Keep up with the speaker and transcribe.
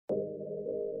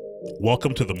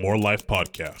Welcome to the More Life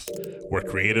Podcast, where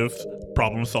creatives,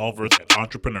 problem solvers, and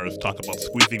entrepreneurs talk about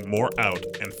squeezing more out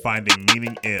and finding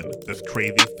meaning in this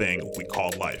crazy thing we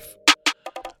call life.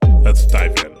 Let's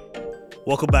dive in.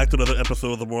 Welcome back to another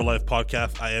episode of the More Life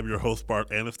Podcast. I am your host,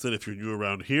 Bart Anestin. If you're new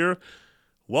around here,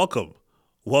 welcome.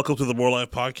 Welcome to the More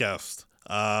Life Podcast.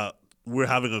 We're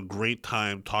having a great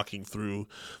time talking through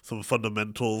some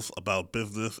fundamentals about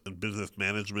business and business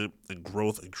management and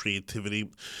growth and creativity.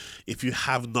 If you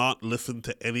have not listened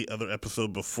to any other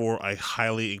episode before, I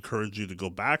highly encourage you to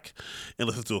go back and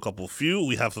listen to a couple few.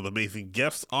 We have some amazing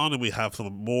guests on, and we have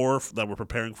some more that we're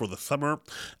preparing for the summer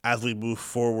as we move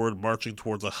forward, marching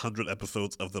towards 100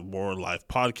 episodes of the More Life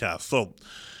Podcast. So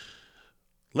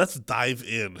let's dive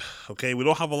in, okay? We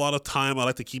don't have a lot of time. I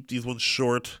like to keep these ones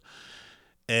short.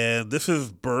 And this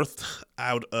is birthed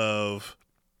out of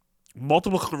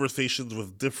multiple conversations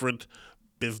with different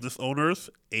business owners,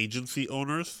 agency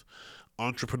owners,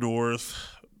 entrepreneurs,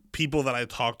 people that I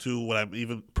talk to when I'm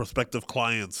even prospective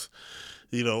clients.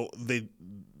 You know,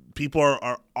 people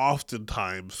are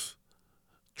oftentimes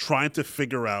trying to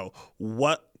figure out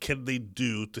what can they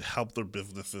do to help their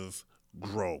businesses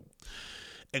grow.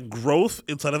 And growth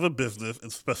inside of a business,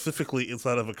 and specifically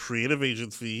inside of a creative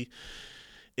agency,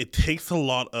 it takes a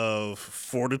lot of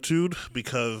fortitude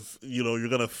because, you know, you're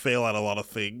going to fail at a lot of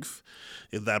things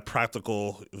in that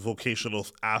practical vocational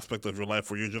aspect of your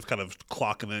life where you're just kind of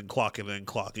clocking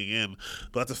in.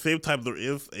 But at the same time, there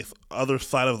is this other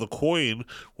side of the coin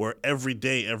where every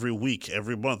day, every week,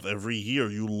 every month, every year,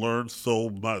 you learn so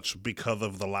much because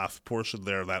of the last portion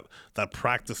there, that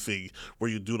practicing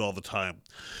where you do it all the time.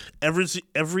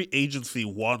 Every agency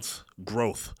wants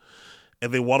growth.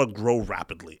 And they want to grow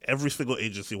rapidly. Every single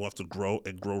agency wants to grow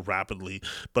and grow rapidly.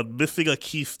 But missing a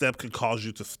key step can cause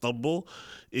you to stumble.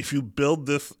 If you build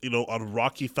this, on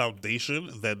rocky foundation,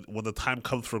 then when the time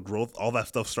comes for growth, all that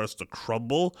stuff starts to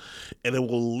crumble, and it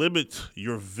will limit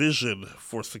your vision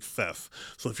for success.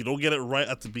 So if you don't get it right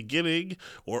at the beginning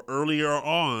or earlier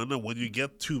on, when you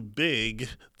get too big,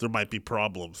 there might be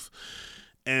problems.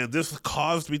 And this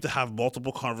caused me to have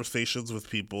multiple conversations with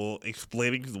people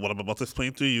explaining what I'm about to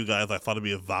explain to you guys. I thought it'd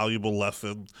be a valuable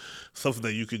lesson, something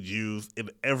that you could use in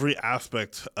every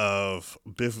aspect of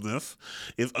business,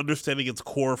 is understanding its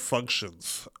core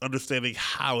functions, understanding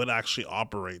how it actually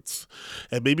operates.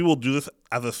 And maybe we'll do this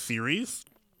as a series.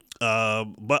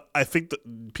 But I think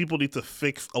that people need to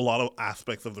fix a lot of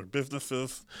aspects of their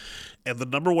businesses. And the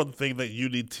number one thing that you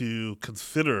need to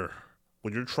consider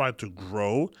when you're trying to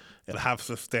grow and have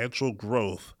substantial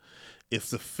growth is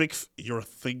to fix your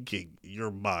thinking, your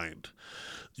mind,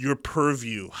 your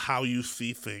purview, how you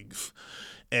see things.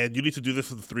 And you need to do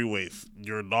this in three ways: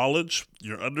 your knowledge,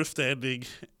 your understanding,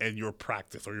 and your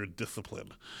practice or your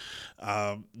discipline.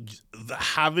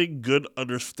 Having good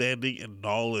understanding and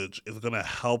knowledge is going to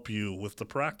help you with the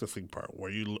practicing part,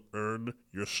 where you earn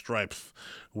your stripes,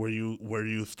 where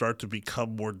you start to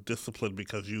become more disciplined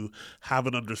because you have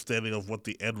an understanding of what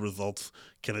the end results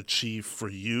can achieve for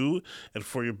you and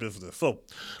for your business. So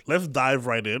let's dive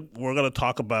right in. We're going to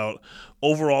talk about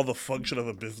overall the function of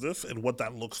a business and what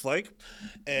that looks like.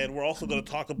 And we're also going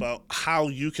to talk about how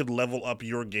you can level up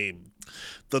your game.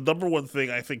 The number one thing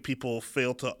I think people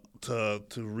fail to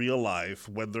realize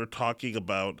when they're talking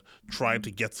about trying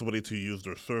to get somebody to use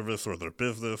their service or their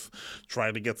business,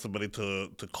 trying to get somebody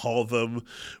to call them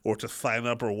or to sign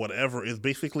up or whatever, is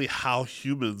basically how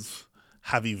humans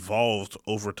have evolved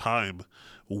over time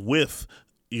with,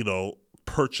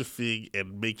 purchasing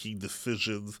and making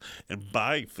decisions and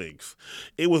buying things.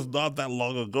 It was not that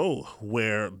long ago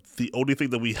where the only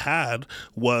thing that we had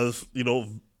was,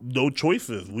 no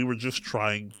choices. We were just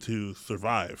trying to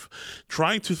survive.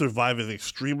 Trying to survive is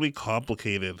extremely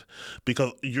complicated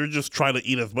because you're just trying to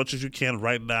eat as much as you can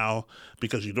right now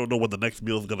because you don't know when the next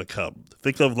meal is going to come.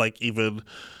 Think of even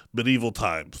medieval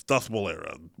times, Dust Bowl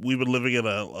era. We've been living in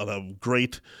a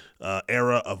great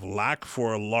era of lack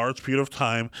for a large period of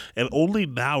time, and only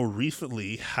now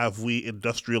recently have we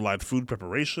industrialized food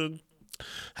preparation.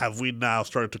 Have we now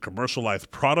started to commercialize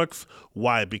products?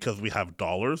 Why? Because we have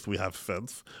dollars, we have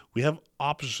cents, we have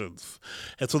options.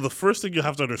 And so the first thing you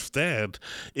have to understand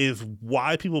is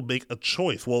why people make a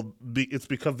choice. Well, it's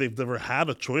because they've never had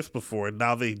a choice before, and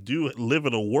now they do live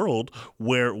in a world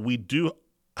where we do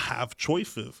have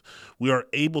choices. We are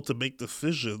able to make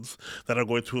decisions that are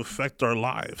going to affect our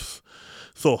lives.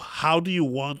 So how do you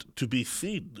want to be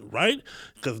seen, right?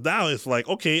 Because now it's like,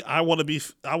 okay, I want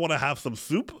to have some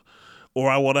soup, or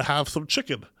I want to have some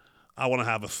chicken. I want to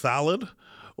have a salad,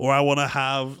 or I want to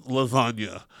have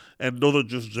lasagna. And those are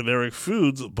just generic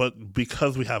foods, but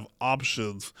because we have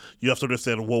options, you have to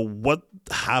understand, well, what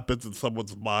happens in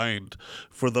someone's mind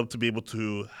for them to be able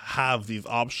to have these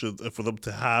options and for them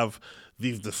to have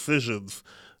these decisions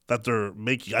that they're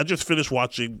making. I just finished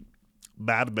watching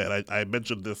Mad Men. I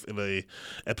mentioned this in a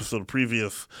episode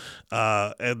previous,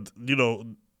 and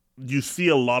you see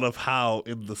a lot of how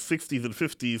in the 60s and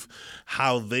 50s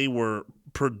how they were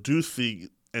producing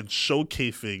and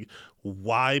showcasing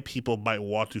why people might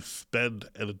want to spend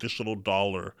an additional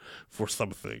dollar for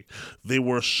something. They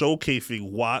were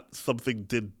showcasing what something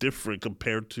did different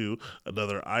compared to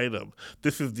another item.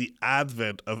 This is the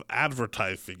advent of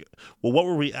advertising. Well, what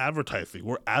were we advertising?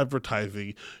 We're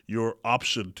advertising your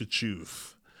option to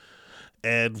choose.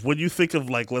 And when you think of,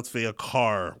 like, let's say a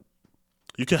car,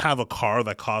 you can have a car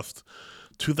that costs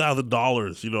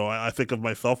 $2,000. I think of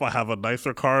myself. I have a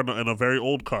nicer car and a very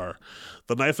old car.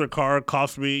 The nicer car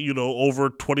cost me, over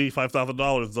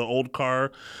 $25,000. The old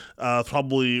car,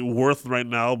 probably worth right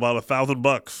now about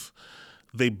 $1,000.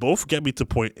 They both get me to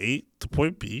point A to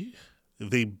point B.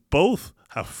 They both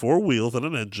have four wheels and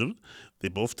an engine. They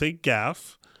both take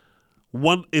gas.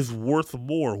 One is worth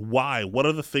more. Why? What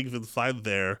are the things inside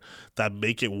there that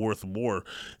make it worth more?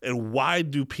 And why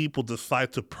do people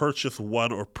decide to purchase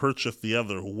one or purchase the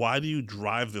other? Why do you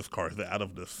drive this car? Is it out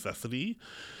of necessity?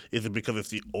 Is it because it's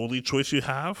the only choice you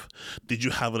have? Did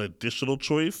you have an additional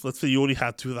choice? Let's say you only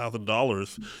had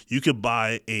 $2,000. You could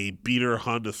buy a beater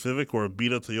Honda Civic or a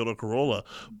beater Toyota Corolla.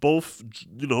 Both,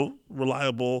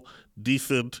 reliable,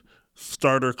 decent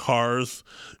starter cars,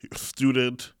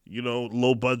 student,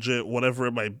 low budget, whatever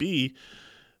it might be.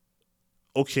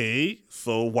 Okay,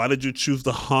 so why did you choose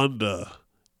the Honda?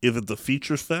 Is it the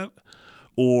feature set?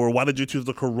 Or why did you choose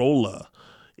the Corolla?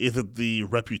 Is it the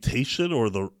reputation or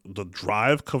the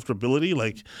drive, comfortability?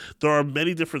 Like, there are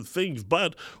many different things,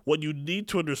 but what you need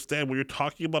to understand when you're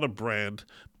talking about a brand,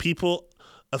 people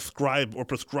ascribe or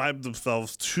prescribe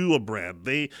themselves to a brand.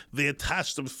 They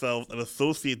attach themselves and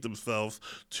associate themselves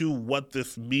to what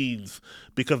this means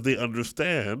because they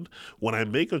understand when I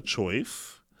make a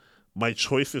choice, my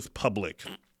choice is public.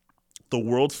 The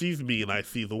world sees me and I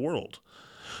see the world.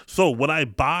 So when I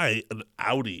buy an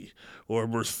Audi or a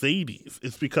Mercedes,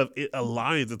 it's because it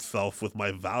aligns itself with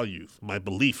my values, my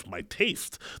belief, my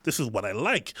taste. This is what I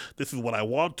like. This is what I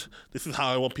want. This is how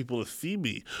I want people to see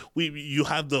me. You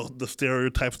have the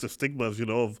stereotypes, the stigmas,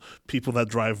 of people that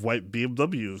drive white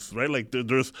BMWs, right? Like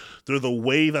there's a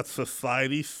way that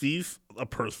society sees a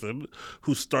person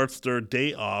who starts their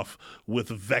day off with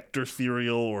Vector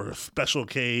cereal or Special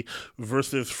K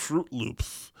versus Fruit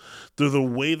Loops. There's a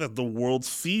way that the world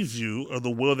sees you or the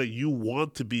way that you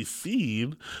want to be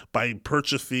seen by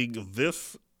purchasing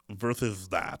this versus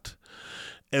that.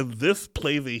 And this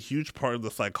plays a huge part in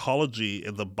the psychology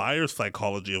and the buyer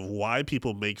psychology of why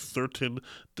people make certain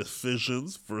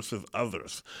decisions versus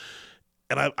others.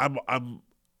 And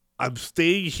I'm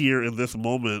staying here in this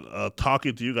moment,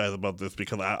 talking to you guys about this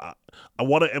because I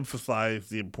want to emphasize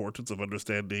the importance of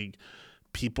understanding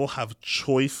people have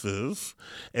choices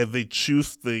and they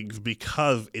choose things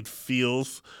because it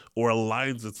feels or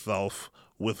aligns itself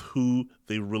with who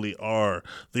they really are.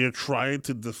 They are trying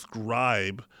to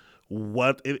describe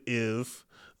what it is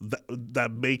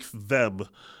that makes them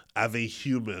as a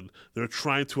human. They're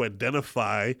trying to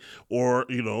identify or,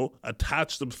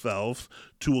 attach themselves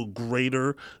to a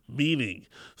greater meaning.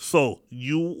 So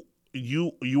you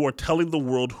are telling the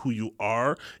world who you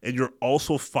are, and you're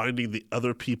also finding the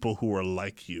other people who are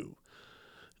like you.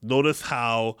 Notice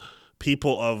how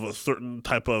people of a certain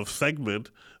type of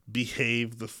segment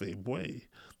behave the same way.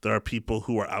 There are people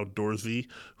who are outdoorsy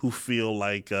who feel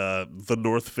like the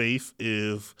North Face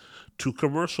is too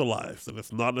commercialized and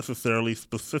it's not necessarily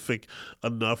specific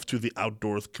enough to the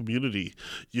outdoors community.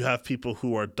 You have people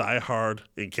who are diehard,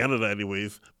 in Canada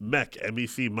anyways,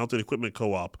 MEC, Mountain Equipment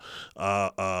Co-op,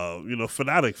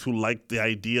 fanatics who like the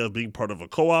idea of being part of a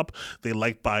co-op. They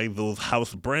like buying those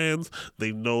house brands.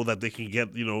 They know that they can get,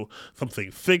 something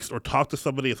fixed or talk to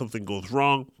somebody if something goes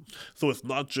wrong. So it's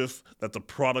not just that the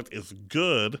product is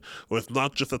good, or it's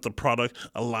not just that the product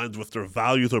aligns with their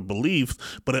values or beliefs,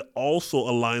 but it also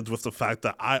aligns with the fact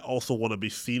that I also want to be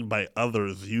seen by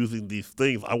others using these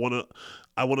things. I want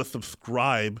to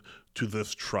subscribe to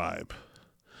this tribe.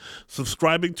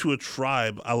 Subscribing to a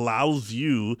tribe allows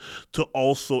you to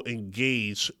also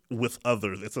engage with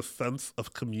others. It's a sense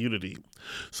of community.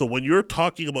 So when you're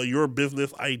talking about your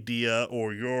business idea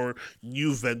or your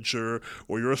new venture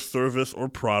or your service or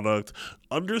product,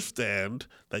 understand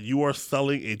that you are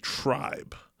selling a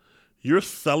tribe. You're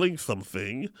selling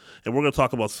something, and we're going to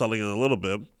talk about selling in a little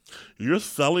bit. You're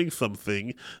selling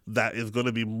something that is going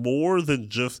to be more than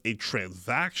just a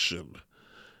transaction,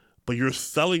 but you're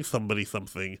selling somebody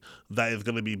something that is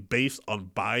going to be based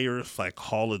on buyer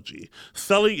psychology.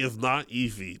 Selling is not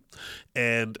easy,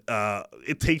 and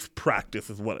it takes practice,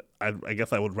 is what I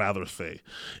guess I would rather say.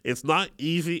 It's not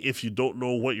easy if you don't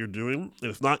know what you're doing, and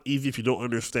it's not easy if you don't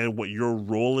understand what your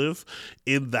role is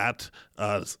in that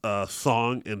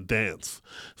song and dance.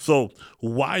 So,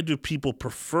 why do people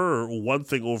prefer one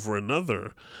thing over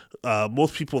another?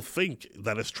 Most people think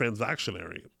that it's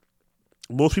transactionary.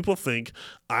 Most people think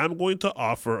I'm going to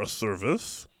offer a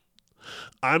service.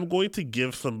 I'm going to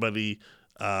give somebody,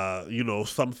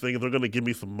 something. They're going to give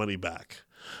me some money back.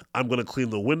 I'm going to clean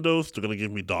the windows. They're going to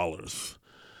give me dollars.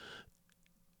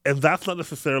 And that's not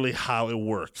necessarily how it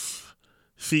works.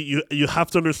 See, you have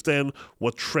to understand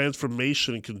what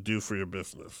transformation can do for your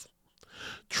business.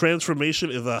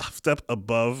 Transformation is a step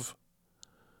above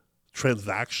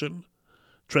transaction.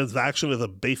 Transaction is a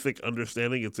basic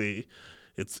understanding. It's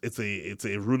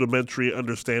a rudimentary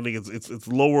understanding. It's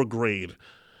lower grade.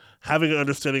 Having an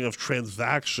understanding of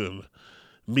transaction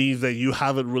means that you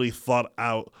haven't really thought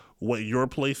out what your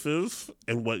place is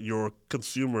and what your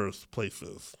consumer's place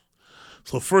is.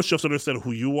 So first you have to understand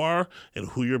who you are and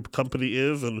who your company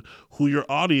is and who your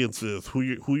audience is, who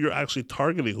you're actually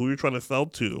targeting, who you're trying to sell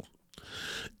to.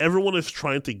 Everyone is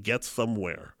trying to get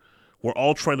somewhere. We're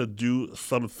all trying to do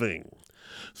something.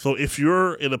 So if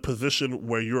you're in a position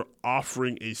where you're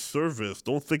offering a service,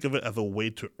 don't think of it as a way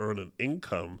to earn an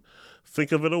income.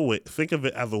 Think of it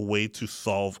as a way to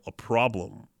solve a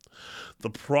problem. The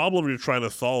problem you're trying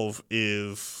to solve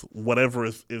is whatever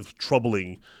is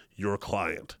troubling your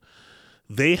client.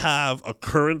 They have a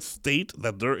current state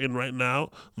that they're in right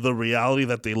now. The reality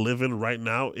that they live in right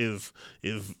now is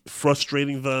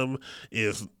frustrating them,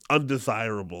 is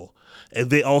undesirable. And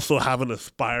they also have an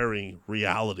aspiring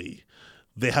reality.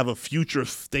 They have a future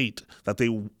state that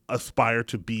they aspire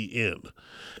to be in.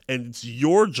 And it's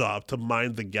your job to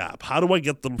mind the gap. How do I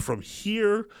get them from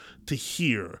here to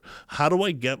here? How do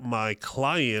I get my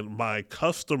client, my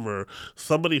customer,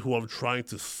 somebody who I'm trying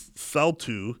to sell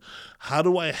to, how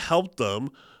do I help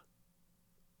them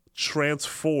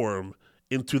transform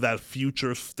into that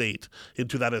future state,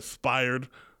 into that aspired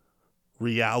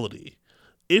reality?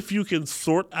 If you can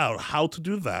sort out how to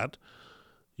do that,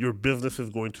 your business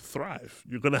is going to thrive.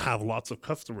 You're going to have lots of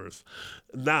customers.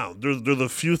 Now, there's a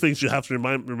few things you have to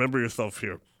remember yourself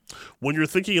here. When you're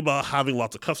thinking about having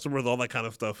lots of customers, all that kind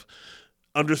of stuff,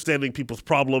 understanding people's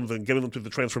problems and getting them through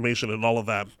the transformation and all of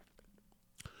that,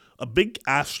 a big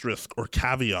asterisk or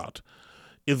caveat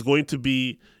is going to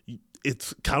be,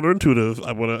 it's counterintuitive,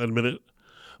 I want to admit it,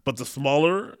 but the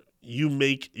smaller you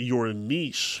make your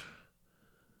niche,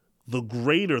 the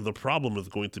greater the problem is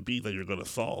going to be that you're going to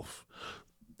solve.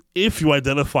 If you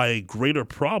identify a greater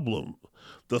problem,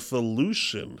 the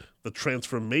solution, the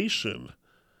transformation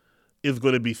is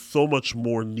going to be so much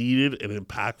more needed and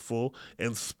impactful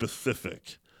and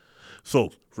specific.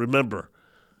 So remember,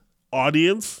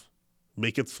 audience,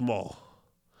 make it small.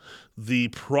 The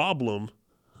problem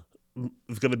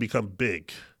is going to become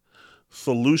big.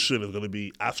 Solution is going to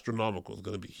be astronomical. It's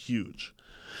going to be huge.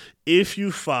 If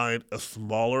you find a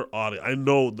smaller audience, I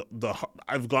know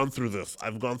I've gone through this.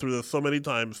 I've gone through this so many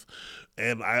times,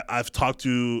 and I've talked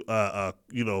to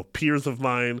peers of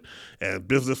mine and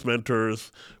business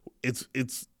mentors. It's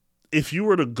if you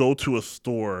were to go to a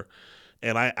store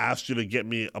and I asked you to get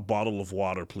me a bottle of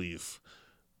water, please,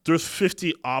 there's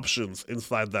 50 options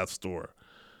inside that store.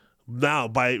 Now,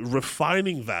 by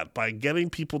refining that, by getting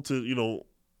people to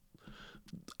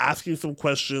asking some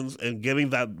questions and getting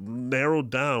that narrowed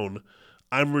down,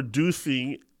 I'm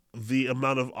reducing the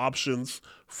amount of options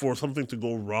for something to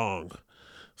go wrong.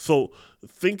 So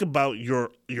think about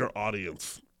your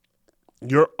audience.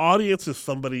 Your audience is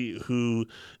somebody who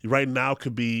right now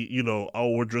could be,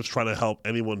 we're just trying to help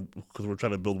anyone because we're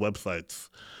trying to build websites.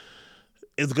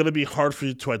 It's going to be hard for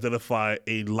you to identify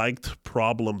a liked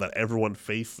problem that everyone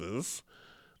faces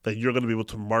that you're going to be able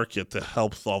to market to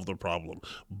help solve the problem.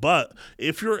 But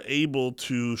if you're able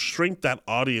to shrink that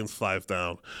audience size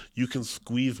down, you can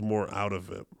squeeze more out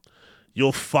of it.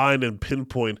 You'll find and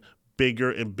pinpoint bigger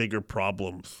and bigger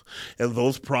problems. And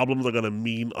those problems are going to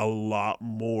mean a lot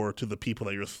more to the people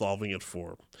that you're solving it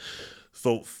for.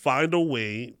 So find a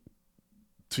way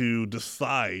to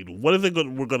decide what is it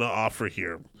we're going to offer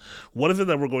here. What is it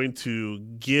that we're going to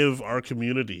give our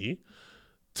community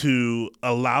to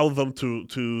allow them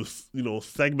to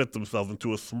segment themselves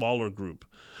into a smaller group.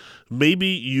 Maybe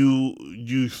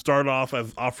you start off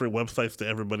as offering websites to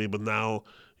everybody, but now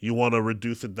You want to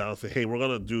reduce it down, say, hey, we're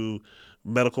going to do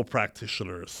medical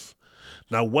practitioners.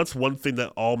 Now, what's one thing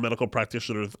that all medical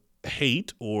practitioners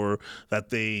hate or that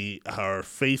they are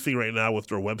facing right now with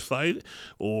their website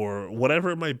or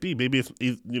whatever it might be? Maybe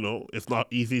it's not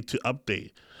easy to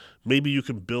update. Maybe you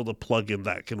can build a plugin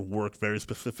that can work very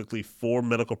specifically for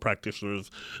medical practitioners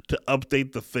to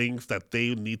update the things that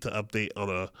they need to update on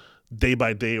a day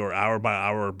by day or hour by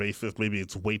hour basis. Maybe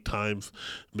it's wait times,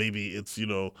 maybe it's,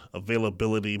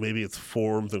 availability, maybe it's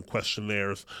forms and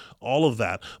questionnaires, all of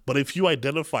that. But if you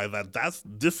identify that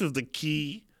this is the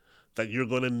key that you're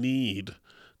going to need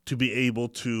to be able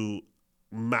to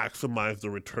maximize the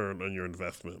return on your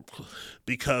investment.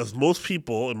 Because most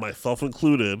people, and myself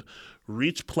included,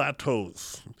 reach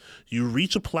plateaus. You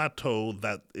reach a plateau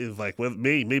that is like, well,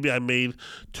 maybe I made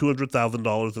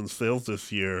 $200,000 in sales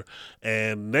this year,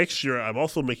 and next year I'm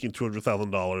also making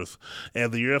 $200,000,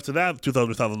 and the year after that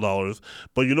 $200,000.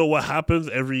 But you know what happens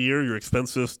every year? Your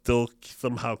expenses still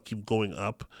somehow keep going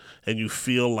up, and you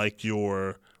feel like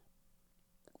you're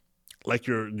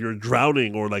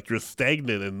drowning or like you're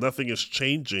stagnant and nothing is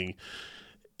changing.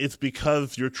 It's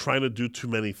because you're trying to do too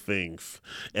many things.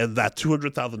 And that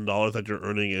 $200,000 that you're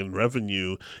earning in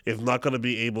revenue is not going to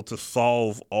be able to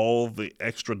solve all the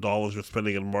extra dollars you're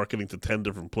spending in marketing to 10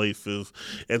 different places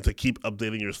and to keep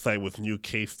updating your site with new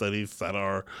case studies that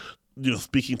are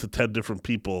speaking to 10 different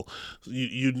people.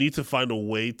 You need to find a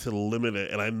way to limit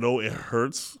it. And I know it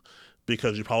hurts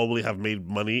because you probably have made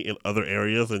money in other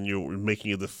areas and you're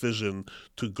making a decision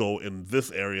to go in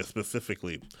this area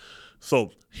specifically.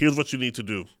 So here's what you need to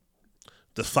do.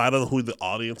 Decide on who the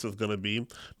audience is going to be.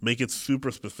 Make it super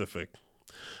specific.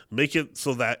 Make it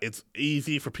so that it's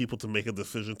easy for people to make a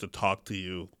decision to talk to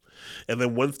you. And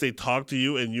then once they talk to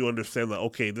you and you understand that,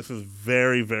 okay, this is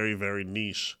very, very, very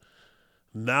niche,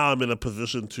 now I'm in a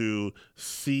position to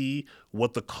see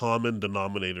what the common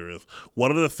denominator is. What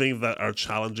are the things that are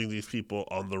challenging these people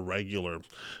on the regular?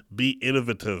 Be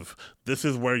innovative. This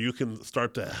is where you can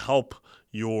start to help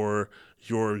your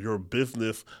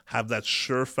business have that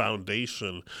sure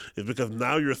foundation, is because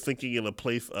now you're thinking in a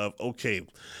place of, okay,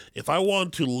 if I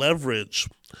want to leverage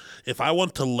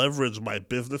my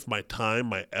business, my time,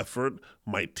 my effort,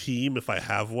 my team, if I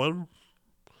have one,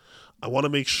 I want to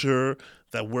make sure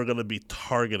that we're going to be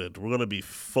targeted. We're going to be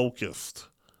focused.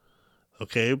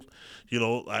 Okay?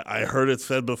 I heard it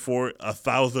said before,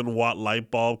 1,000-watt light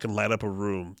bulb can light up a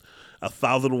room.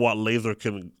 1,000-watt laser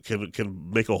can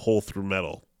make a hole through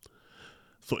metal.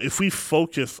 So if we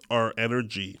focus our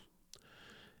energy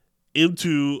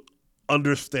into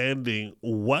understanding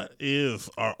what is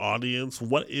our audience,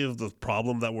 what is the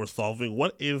problem that we're solving,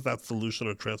 what is that solution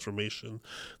or transformation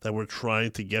that we're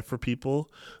trying to get for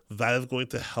people, that is going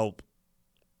to help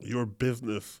your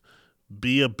business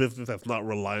be a business that's not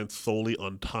reliant solely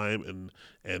on time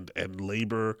and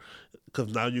labor,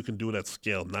 because now you can do it at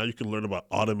scale. Now you can learn about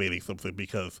automating something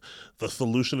because the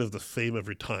solution is the same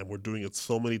every time. We're doing it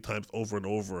so many times over and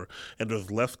over, and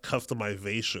there's less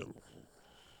customization.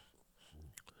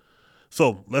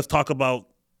 So let's talk about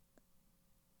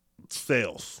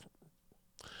sales,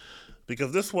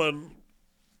 because this one,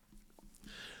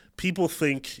 people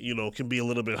think, can be a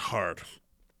little bit hard.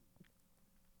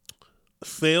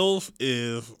 Sales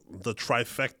is the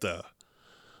trifecta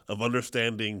of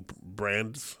understanding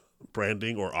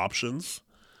branding or options,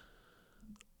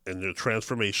 and your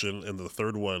transformation, and the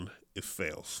third one is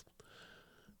sales.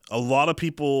 A lot of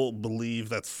people believe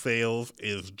that sales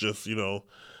is just,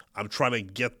 I'm trying to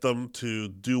get them to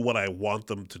do what I want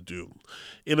them to do.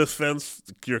 In a sense,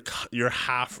 you're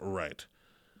half right.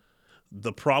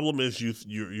 The problem is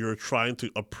you're trying to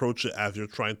approach it as you're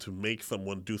trying to make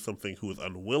someone do something who is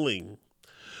unwilling,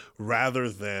 rather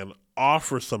than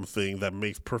offer something that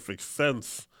makes perfect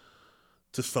sense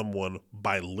to someone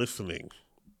by listening.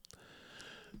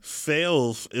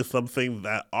 Sales is something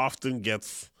that often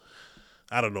gets,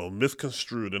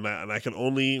 misconstrued, and I can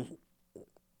only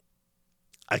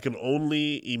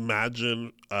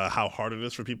imagine how hard it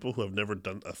is for people who have never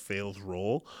done a sales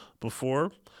role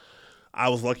before. I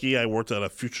was lucky. I worked at a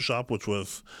Future Shop, which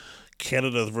was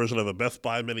Canada's version of a Best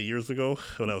Buy many years ago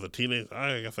when I was a teenager.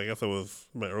 I guess I was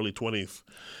in my early 20s.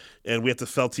 And we had to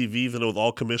sell TVs, and it was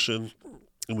all commission.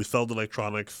 And we sold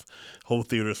electronics, home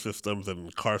theater systems,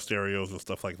 and car stereos and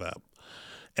stuff like that.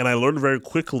 And I learned very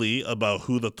quickly about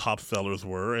who the top sellers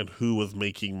were and who was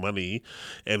making money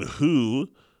and who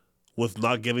was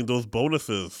not getting those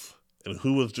bonuses and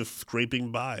who was just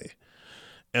scraping by.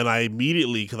 And I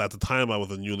immediately, because at the time I was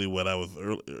a newlywed, I was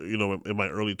in my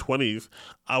early 20s,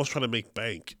 I was trying to make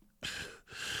bank.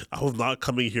 I was not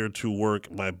coming here to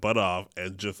work my butt off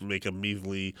and just make a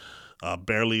measly a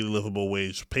barely livable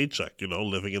wage paycheck,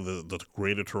 living in the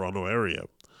greater Toronto area.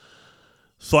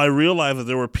 So I realized that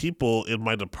there were people in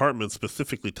my department,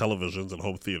 specifically televisions and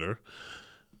home theater,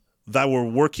 that were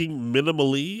working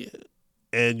minimally,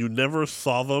 and you never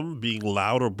saw them being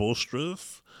loud or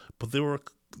boisterous, but they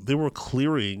were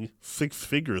clearing six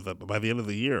figures by the end of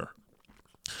the year.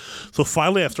 So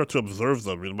finally, I start to observe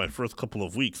them in my first couple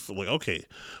of weeks. I'm like, okay,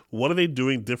 what are they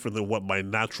doing different than what my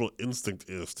natural instinct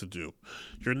is to do?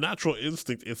 Your natural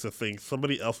instinct is to think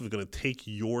somebody else is going to take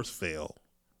your sale.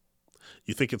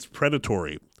 You think it's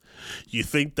predatory. You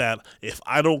think that if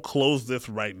I don't close this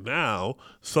right now,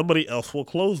 somebody else will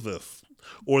close this.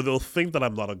 Or they'll think that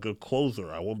I'm not a good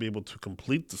closer. I won't be able to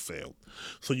complete the sale.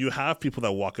 So you have people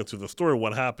that walk into the store, and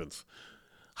what happens?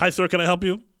 Hi, sir, can I help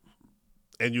you?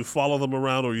 And you follow them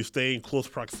around, or you stay in close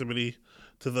proximity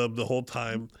to them the whole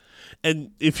time. And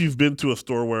if you've been to a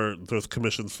store where there's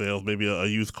commission sales, maybe a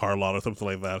used car lot or something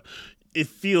like that, it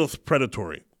feels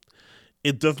predatory.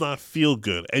 It does not feel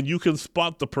good. And you can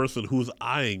spot the person who's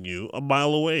eyeing you a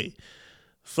mile away.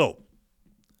 So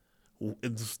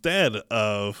instead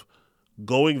of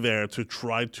going there to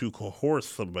try to coerce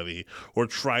somebody or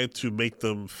try to make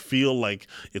them feel like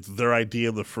it's their idea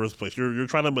in the first place, you're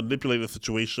trying to manipulate a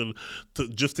situation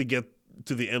just to get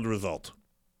to the end result.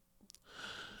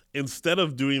 Instead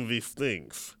of doing these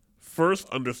things, first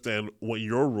understand what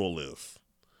your role is.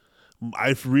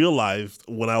 I've realized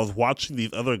when I was watching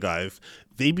these other guys,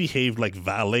 they behaved like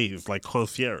valets, like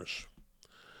concierge.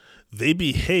 They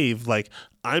behave like,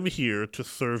 I'm here to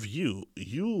serve you.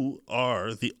 You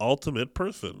are the ultimate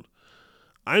person.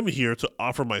 I'm here to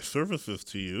offer my services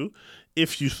to you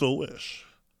if you so wish.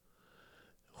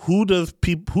 Who do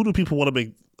people want to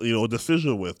make a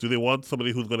decision with? Do they want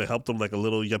somebody who's going to help them like a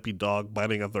little yuppie dog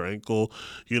biting at their ankle,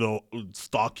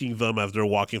 stalking them as they're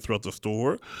walking throughout the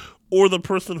store? Or the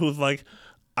person who's like,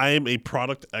 I am a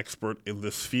product expert in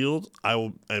this field.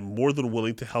 I'm more than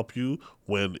willing to help you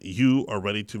when you are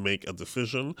ready to make a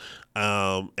decision.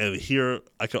 And here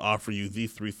I can offer you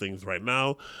these three things right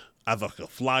now as like a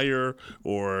flyer,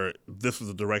 or this is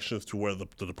the directions to where the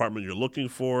department you're looking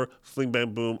for. Sling,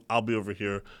 bang, boom. I'll be over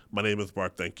here. My name is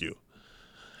Bart. Thank you.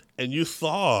 And you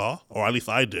saw, or at least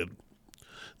I did,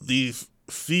 these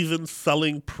seasoned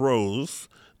selling pros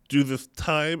do this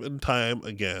time and time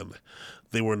again.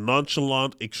 They were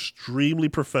nonchalant, extremely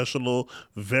professional,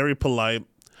 very polite.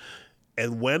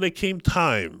 And when it came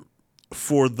time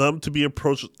for them to be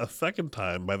approached a second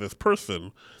time by this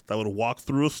person that would walk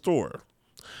through a store,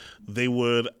 they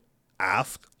would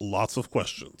ask lots of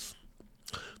questions.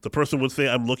 The person would say,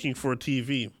 I'm looking for a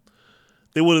TV.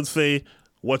 They wouldn't say,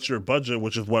 what's your budget,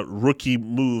 which is what rookie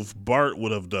move Bart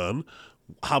would have done.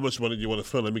 How much money do you want to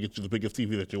spend? Let me get you the biggest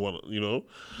TV that you want,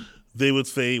 They would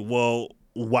say, well,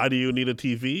 why do you need a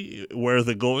TV? Where is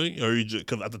it going? Or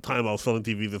because at the time I was selling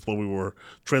TVs, that's when we were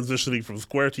transitioning from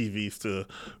square TVs to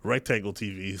rectangle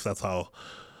TVs. That's how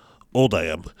old I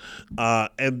am.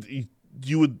 And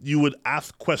you would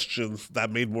ask questions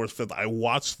that made more sense. I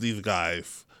watched these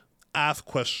guys ask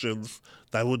questions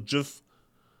that would just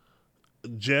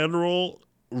general,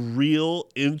 real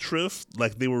interest,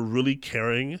 like they were really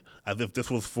caring, as if this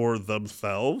was for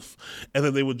themselves, and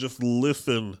then they would just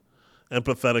listen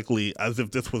empathetically as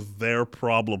if this was their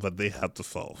problem that they had to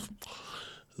solve.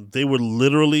 They would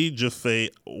literally just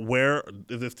say, where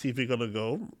is this TV going to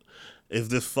go? Is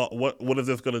this what is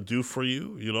this going to do for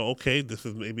you? Okay, this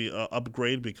is maybe an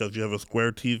upgrade because you have a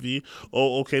square TV.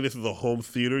 Oh, okay, this is a home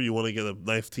theater. You want to get a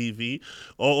nice TV.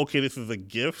 Oh, okay, this is a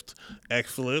gift.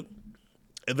 Excellent.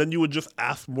 And then you would just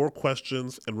ask more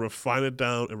questions and refine it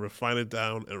down and refine it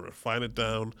down and refine it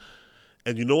down.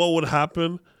 And you know what would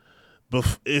happen?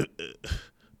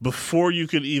 Before you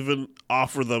could even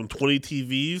offer them 20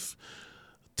 TVs,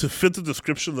 to fit the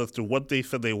description as to what they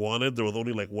said they wanted, there was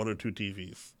only like one or two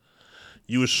TVs.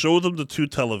 You would show them the two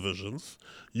televisions.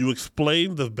 You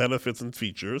explain the benefits and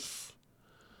features.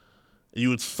 You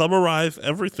would summarize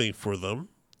everything for them.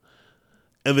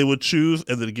 And they would choose,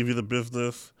 and then give you the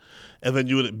business. And then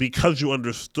you would, because you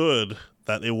understood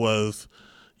that it was,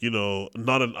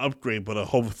 not an upgrade, but a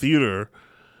home theater,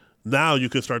 now you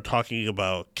could start talking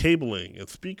about cabling and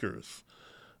speakers,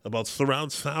 about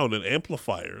surround sound and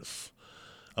amplifiers,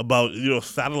 about,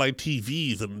 satellite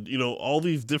TVs and, all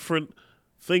these different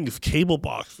things, cable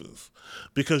boxes,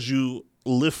 because you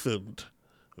listened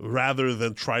rather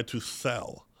than try to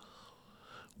sell.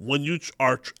 When you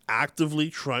are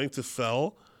actively trying to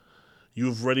sell,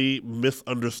 you've already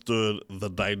misunderstood the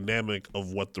dynamic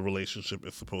of what the relationship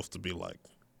is supposed to be like.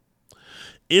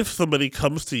 If somebody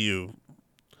comes to you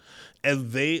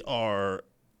and they are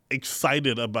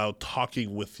excited about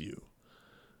talking with you,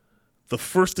 the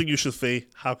first thing you should say,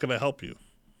 how can I help you?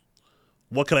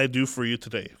 What can I do for you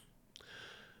today?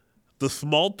 The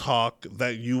small talk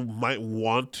that you might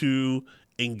want to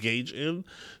engage in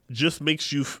just makes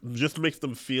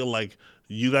them feel like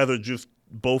you guys are just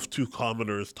both two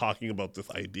commoners talking about this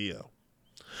idea.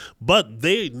 But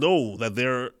they know that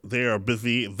they are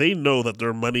busy. They know that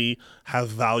their money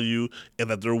has value and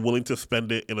that they're willing to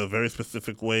spend it in a very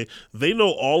specific way. They know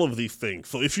all of these things.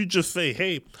 So if you just say,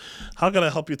 "Hey, how can I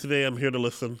help you today? I'm here to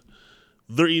listen,"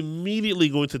 they're immediately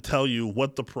going to tell you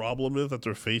what the problem is that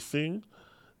they're facing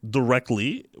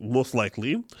directly, most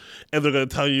likely, and they're going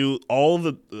to tell you all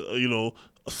the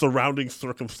surrounding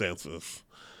circumstances,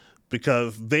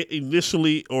 because they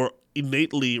initially or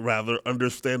innately rather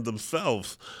understand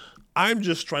themselves. I'm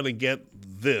just trying to get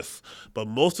this. But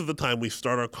most of the time we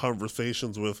start our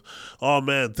conversations with, "Oh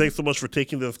man, thanks so much for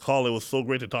taking this call. It was so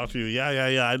great to talk to you.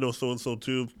 Yeah, I know so and so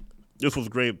too. This was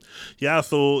great. Yeah,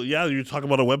 so yeah, you're talking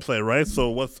about a website, right? So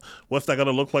what's that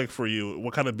gonna look like for you?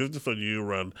 What kind of business do you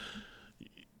run?"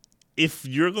 If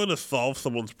you're going to solve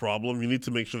someone's problem, you need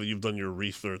to make sure that you've done your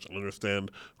research and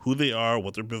understand who they are,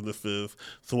 what their business is.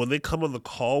 So when they come on the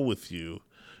call with you,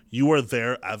 you are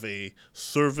there as a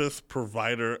service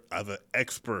provider, as an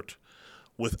expert,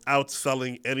 without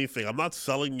selling anything. I'm not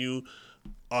selling you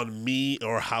on me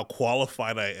or how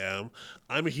qualified I am.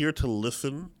 I'm here to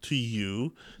listen to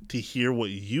you, to hear what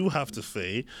you have to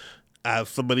say as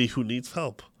somebody who needs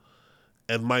help.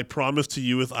 And my promise to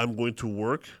you is I'm going to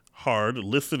work hard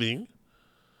listening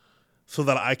so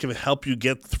that I can help you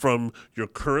get from your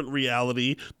current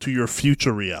reality to your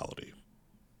future reality.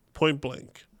 Point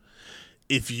blank.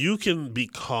 If you can be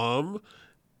calm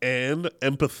and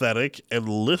empathetic and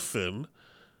listen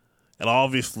and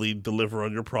obviously deliver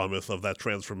on your promise of that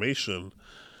transformation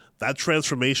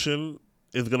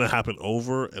is going to happen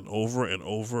over and over and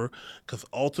over, because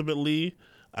ultimately,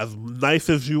 as nice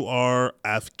as you are,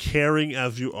 as caring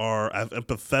as you are, as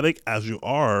empathetic as you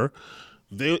are,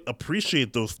 they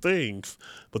appreciate those things,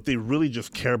 but they really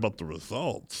just care about the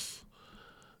results.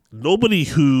 Nobody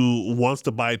who wants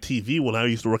to buy a TV when I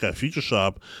used to work at Future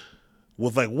Shop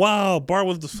was like, "Wow, Bart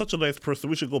was such a nice person.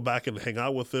 We should go back and hang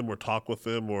out with him or talk with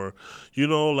him, or,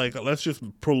 let's just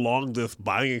prolong this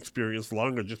buying experience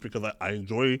longer just because I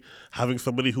enjoy having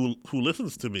somebody who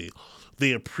listens to me."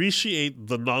 They appreciate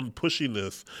the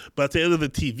non-pushiness, but at the end of the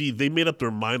TV, they made up their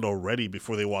mind already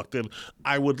before they walked in.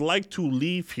 I would like to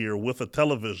leave here with a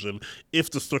television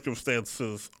if the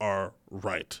circumstances are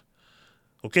right.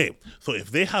 Okay, so if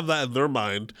they have that in their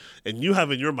mind and you have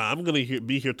in your mind, I'm going to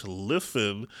be here to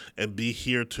listen and be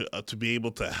here to be able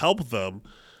to help them,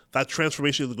 that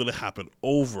transformation is going to happen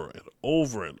over and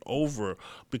over and over,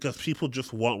 because people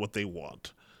just want what they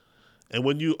want. And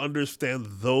when you understand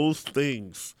those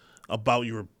things about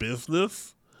your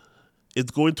business,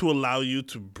 it's going to allow you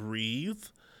to breathe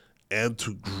and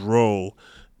to grow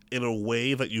in a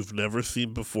way that you've never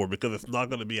seen before, because it's not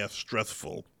going to be as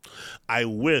stressful. I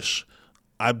wish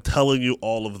I'm telling you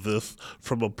all of this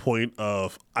from a point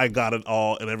of I got it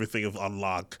all and everything is on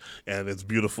lock and it's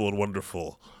beautiful and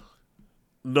wonderful.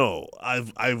 No,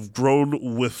 I've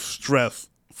grown with stress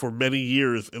for many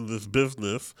years in this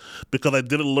business because I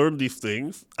didn't learn these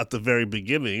things at the very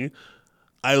beginning.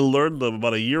 I learned them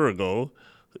about a year ago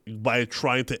by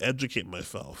trying to educate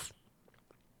myself.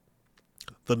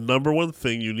 The number one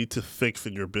thing you need to fix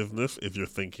in your business is your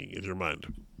thinking, is your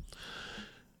mind.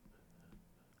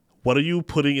 What are you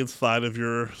putting inside of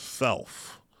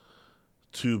yourself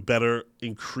to better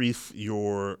increase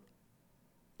your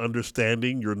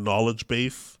understanding, your knowledge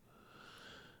base,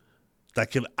 that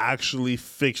can actually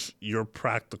fix your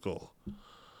practical,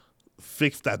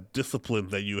 fix that discipline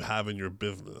that you have in your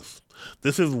business?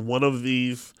 This is one of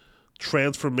these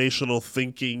transformational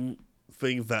thinking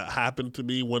things that happened to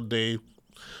me one day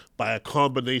by a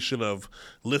combination of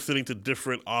listening to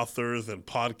different authors and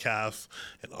podcasts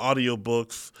and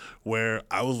audiobooks, where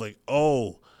I was like,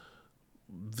 oh,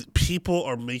 people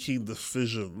are making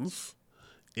decisions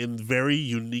in very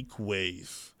unique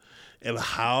ways, and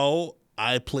how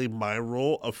I play my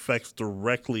role affects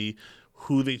directly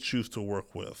who they choose to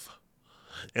work with.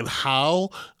 And how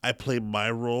I play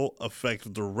my role affects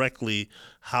directly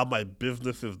how my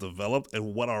business is developed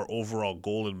and what our overall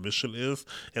goal and mission is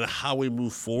and how we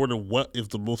move forward and what is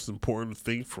the most important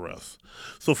thing for us.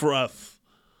 So for us,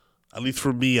 at least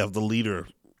for me as the leader,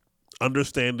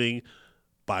 understanding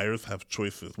buyers have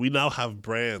choices. We now have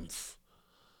brands.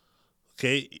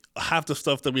 Okay? Half the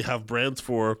stuff that we have brands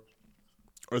for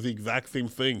are the exact same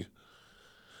thing.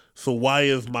 So why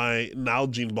is my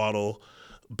Nalgene bottle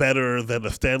better than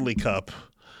a Stanley Cup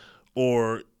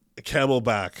or a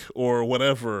Camelback or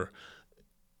whatever?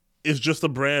 is just a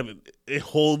brand. It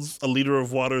holds a liter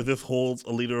of water. This holds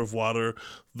a liter of water.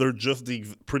 They're just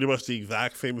pretty much the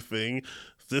exact same thing.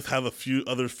 This has a few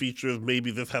other features.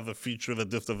 Maybe this has a feature that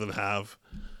this doesn't have.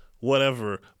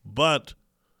 Whatever. But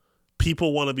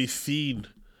people want to be seen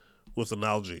with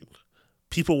Nalgene.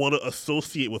 People want to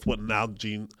associate with what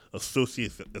Nalgene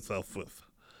associates itself with.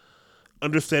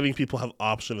 Understanding people have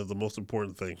option is the most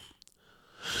important thing.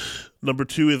 Number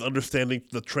 2 is understanding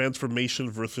the transformation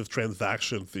versus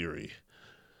transaction theory.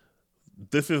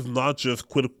 This is not just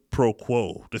quid pro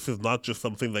quo. This is not just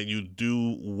something that you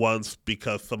do once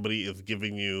because somebody is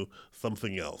giving you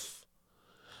something else.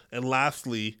 And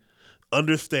lastly,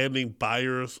 understanding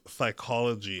buyers'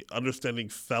 psychology, understanding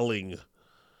selling.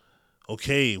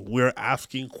 Okay, we're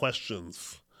asking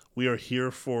questions. We are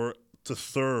here to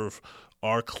serve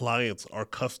our clients, our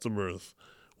customers.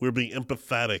 We're being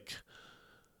empathetic.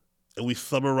 And we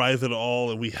summarize it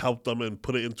all and we help them and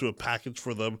put it into a package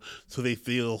for them so they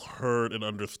feel heard and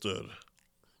understood.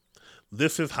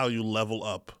 This is how you level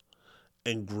up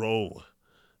and grow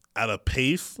at a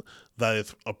pace that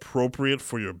is appropriate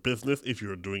for your business if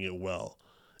you're doing it well,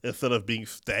 instead of being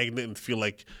stagnant and feel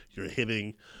like you're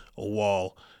hitting a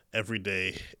wall every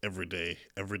day.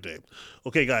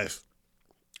 Okay, guys,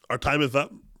 our time is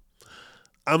up.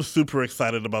 I'm super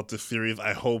excited about this series.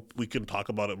 I hope we can talk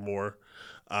about it more.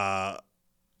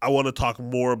 I want to talk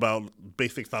more about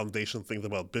basic foundation things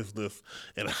about business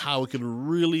and how it can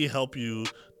really help you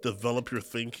develop your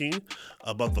thinking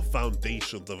about the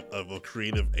foundations of a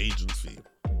creative agency.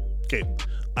 Okay,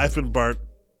 I've been Bart.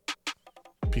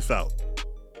 Peace out.